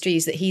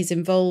industries that he's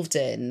involved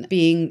in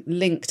being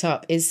linked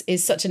up is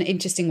such an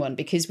interesting one,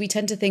 because we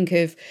tend to think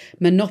of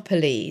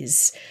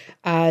monopolies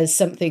as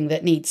something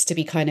that needs to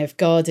be kind of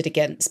guarded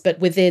against, but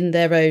within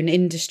their own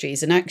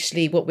industries. And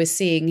actually what we're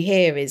seeing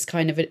here is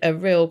kind of a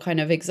real kind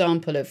of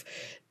example of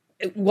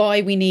why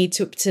we need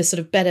to sort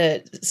of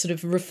better sort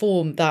of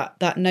reform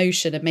that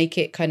notion and make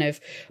it kind of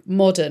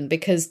modern,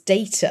 because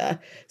data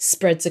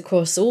spreads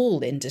across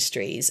all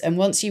industries. And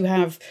once you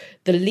have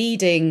the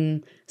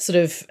leading sort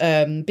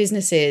of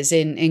businesses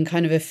in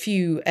kind of a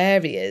few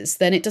areas,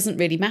 then it doesn't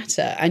really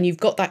matter. And you've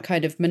got that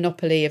kind of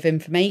monopoly of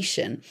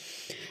information.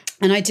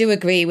 And I do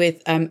agree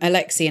with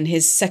Alexei and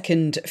his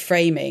second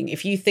framing.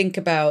 If you think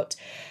about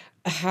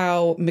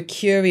how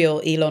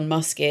mercurial Elon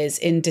Musk is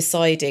in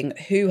deciding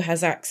who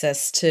has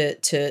access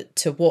to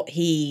what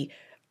he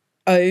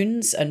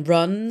owns and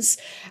runs,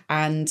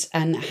 and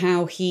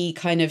how he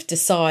kind of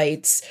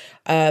decides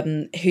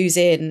who's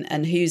in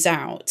and who's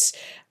out,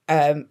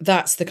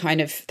 that's the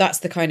kind of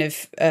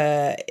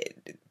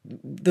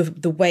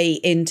the way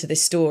into the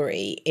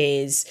story.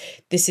 Is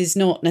this is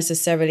not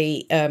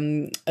necessarily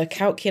a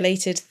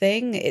calculated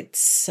thing.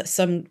 It's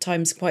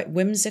sometimes quite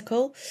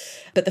whimsical,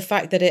 but the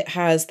fact that it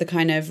has the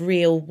kind of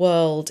real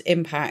world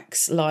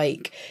impacts,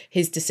 like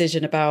his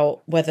decision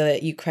about whether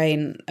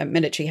Ukraine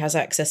military has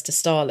access to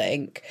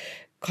Starlink,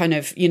 kind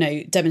of,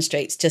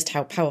 demonstrates just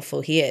how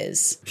powerful he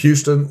is.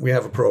 Houston, we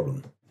have a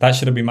problem. That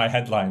should have been my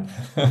headline.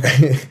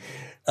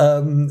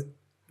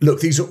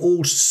 Look, these are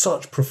all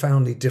such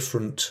profoundly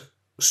different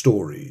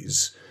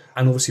stories,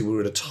 and obviously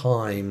we're at a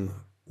time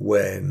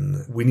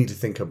when we need to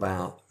think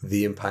about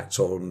the impact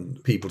on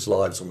people's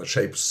lives, on the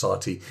shape of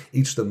society.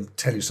 Each of them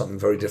tell you something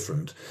very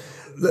different.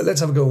 Let's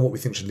have a go on what we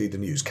think should lead the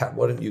news. Kat,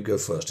 why don't you go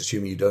first,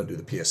 assuming you don't do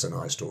the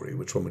PSNI story?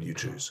 Which one would you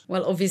choose?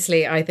 Well,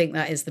 obviously, I think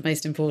that is the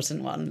most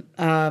important one.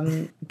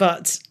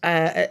 But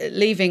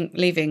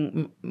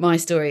leaving my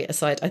story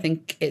aside, I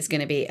think it's going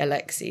to be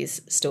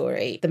Alexei's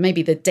story.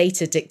 Maybe the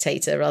data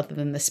dictator rather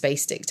than the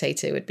space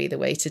dictator would be the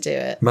way to do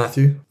it.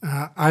 Matthew?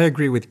 I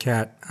agree with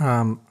Kat.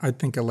 I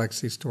think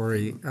Alexei's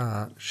story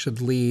should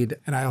lead.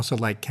 And I also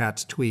like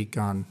Kat's tweak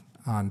on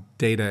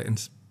data in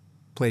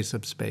place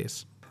of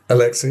space.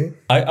 Alexei?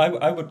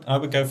 I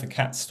would go for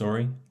Kat's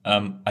story.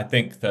 I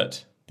think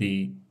that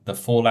the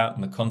fallout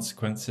and the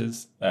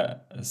consequences,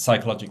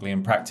 psychologically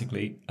and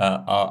practically,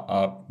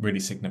 are really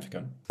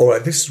significant. All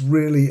right, this is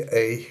really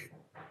a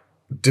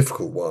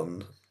difficult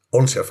one.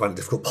 Honestly, I find it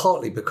difficult,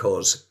 partly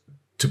because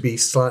to be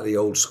slightly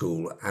old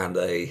school and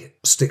a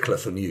stickler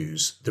for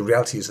news, the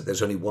reality is that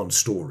there's only one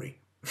story,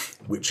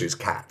 which is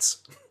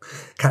Kat's.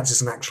 Kat's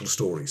is an actual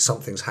story.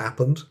 Something's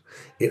happened.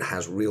 It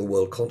has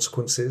real-world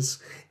consequences.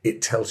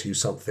 It tells you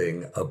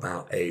something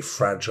about a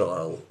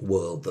fragile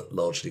world that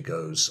largely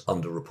goes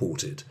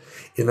underreported.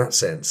 In that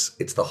sense,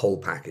 it's the whole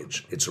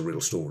package. It's a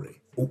real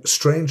story.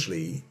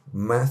 Strangely,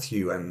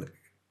 Matthew and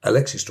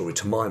Alexei's story,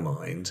 to my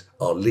mind,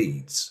 are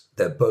leads.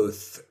 They're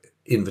both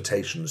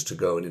invitations to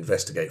go and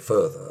investigate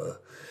further.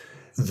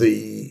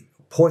 The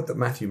point that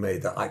Matthew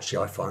made that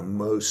actually I find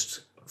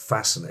most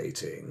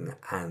fascinating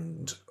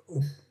and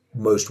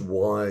most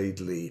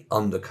widely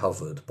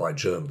undercovered by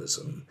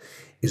journalism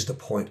is the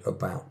point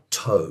about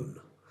tone,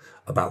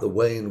 about the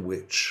way in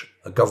which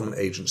a government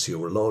agency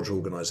or a large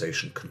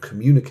organisation can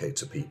communicate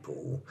to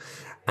people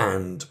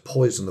and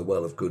poison the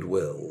well of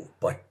goodwill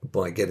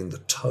by getting the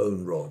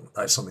tone wrong.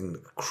 That's something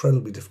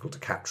incredibly difficult to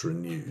capture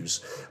in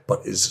news,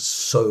 but is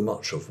so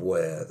much of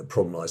where the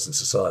problem lies in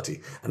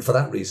society. And for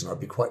that reason, I'd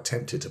be quite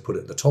tempted to put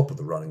it at the top of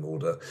the running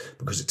order,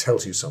 because it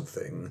tells you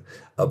something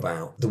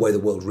about the way the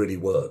world really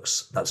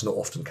works that's not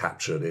often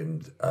captured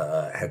in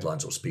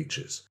headlines or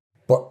speeches.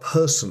 But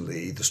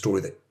personally, the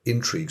story that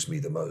intrigues me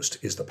the most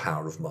is the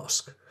power of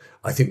Musk.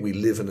 I think we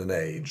live in an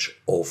age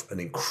of an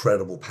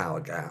incredible power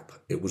gap.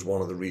 It was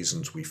one of the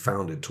reasons we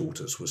founded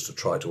Tortoise, was to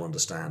try to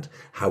understand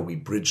how we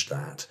bridge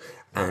that.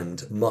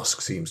 And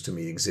Musk seems to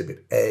me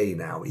exhibit A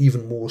now,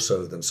 even more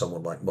so than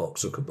someone like Mark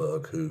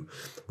Zuckerberg, who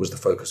was the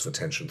focus of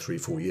attention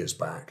 3-4 years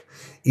back.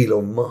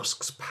 Elon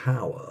Musk's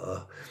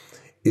power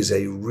is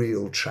a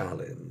real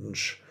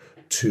challenge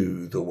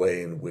to the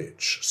way in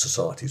which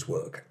societies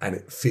work. And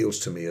it feels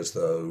to me as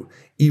though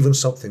even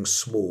something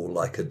small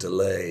like a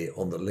delay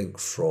on the link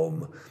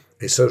from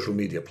a social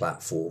media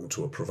platform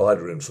to a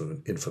provider of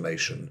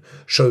information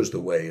shows the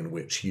way in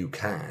which you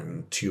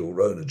can, to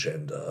your own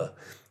agenda,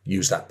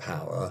 use that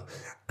power.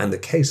 And the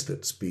case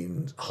that's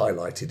been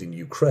highlighted in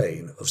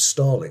Ukraine of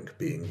Starlink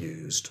being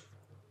used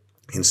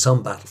in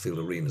some battlefield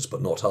arenas,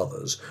 but not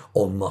others,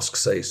 on Musk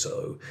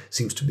say-so,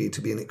 seems to me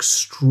to be an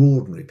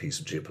extraordinary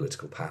piece of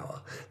geopolitical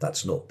power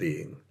that's not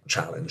being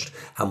challenged.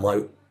 And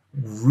my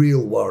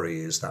real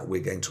worry is that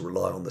we're going to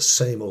rely on the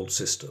same old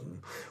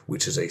system,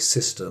 which is a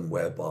system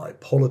whereby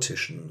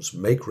politicians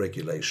make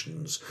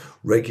regulations,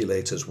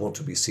 regulators want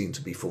to be seen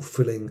to be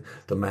fulfilling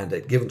the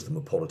mandate given to them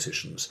of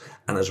politicians,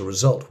 and as a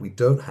result we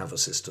don't have a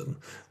system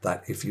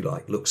that, if you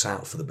like, looks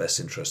out for the best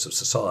interests of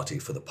society,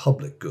 for the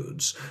public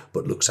goods,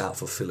 but looks out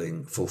for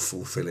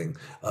fulfilling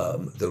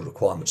the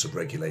requirements of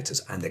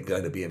regulators, and they're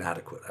going to be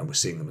inadequate, and we're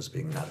seeing them as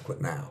being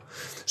inadequate now.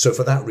 So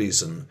for that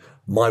reason,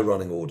 my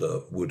running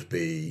order would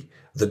be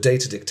the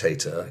data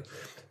dictator,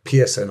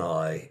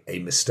 PSNI, a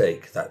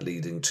mistake that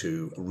leading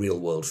to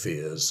real-world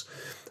fears,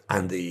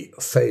 and the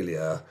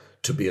failure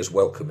to be as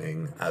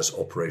welcoming as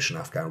Operation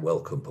Afghan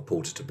Welcome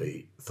purported to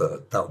be.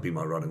 Third, that would be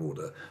my running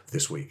order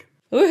this week.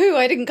 Woohoo,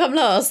 I didn't come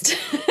last.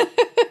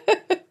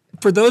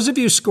 For those of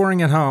you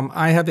scoring at home,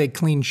 I have a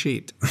clean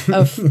sheet.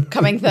 Of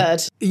coming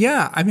third.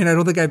 Yeah, I mean, I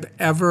don't think I've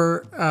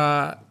ever...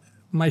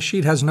 my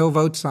sheet has no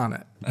votes on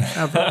it.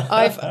 Ever.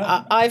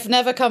 I've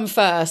never come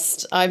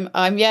first.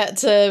 I'm yet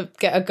to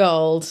get a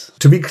gold.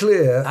 To be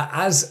clear,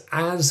 as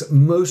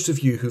most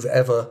of you who've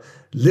ever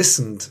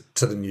listened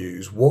to the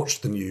news,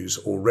 watched the news,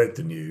 or read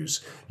the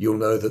news, you'll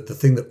know that the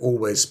thing that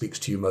always speaks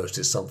to you most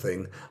is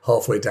something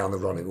halfway down the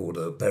running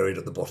order, buried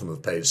at the bottom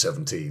of page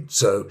 17.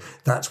 So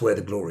that's where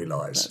the glory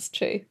lies. That's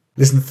true.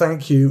 Listen,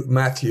 thank you,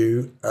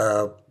 Matthew.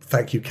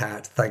 Thank you,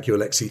 Kat. Thank you,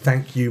 Alexi.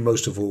 Thank you,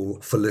 most of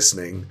all, for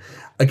listening.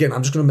 Again,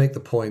 I'm just going to make the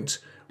point,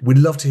 we'd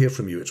love to hear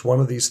from you. It's one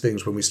of these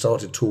things when we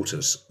started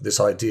Tortoise, this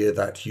idea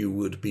that you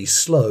would be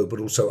slow but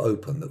also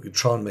open, that we'd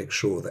try and make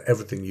sure that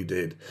everything you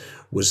did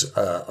was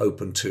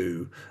open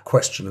to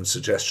question and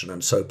suggestion.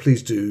 And so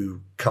please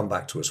do come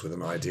back to us with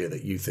an idea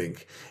that you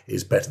think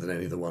is better than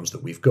any of the ones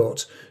that we've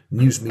got.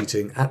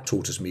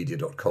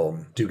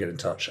 Newsmeeting@tortoisemedia.com. Do get in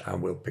touch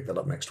and we'll pick that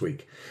up next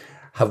week.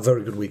 Have a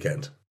very good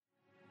weekend.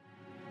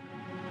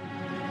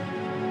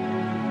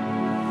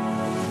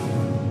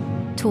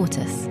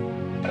 Tortoise.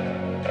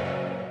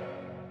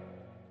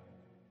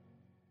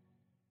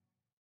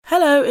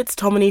 Hello, it's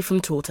Tomini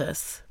from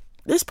Tortoise.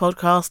 This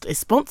podcast is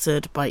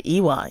sponsored by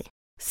EY.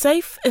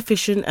 Safe,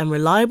 efficient and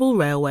reliable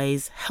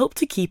railways help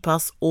to keep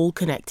us all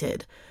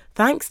connected,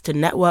 thanks to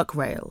Network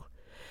Rail.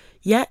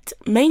 Yet,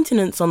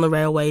 maintenance on the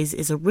railways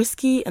is a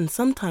risky and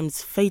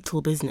sometimes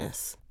fatal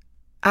business.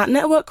 At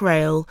Network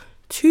Rail,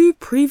 2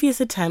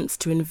 previous attempts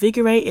to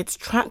invigorate its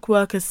track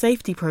worker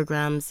safety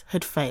programs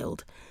had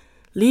failed,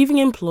 leaving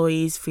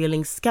employees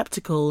feeling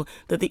sceptical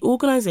that the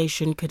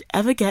organisation could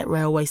ever get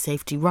railway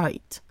safety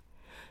right.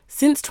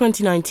 Since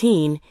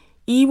 2019,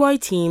 EY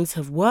teams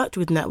have worked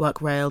with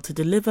Network Rail to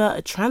deliver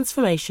a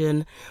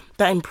transformation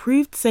that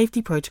improved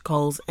safety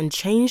protocols and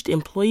changed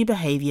employee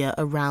behaviour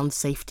around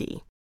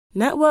safety.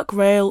 Network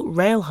Rail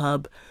Rail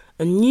Hub,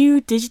 a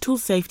new digital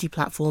safety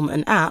platform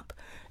and app,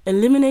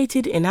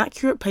 eliminated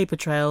inaccurate paper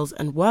trails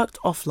and worked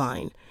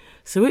offline,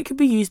 so it could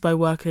be used by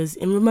workers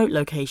in remote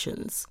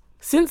locations.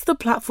 Since the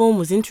platform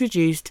was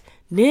introduced,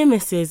 near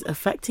misses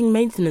affecting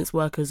maintenance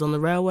workers on the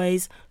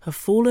railways have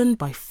fallen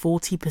by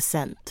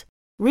 40%.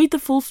 Read the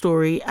full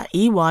story at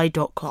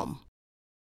ey.com.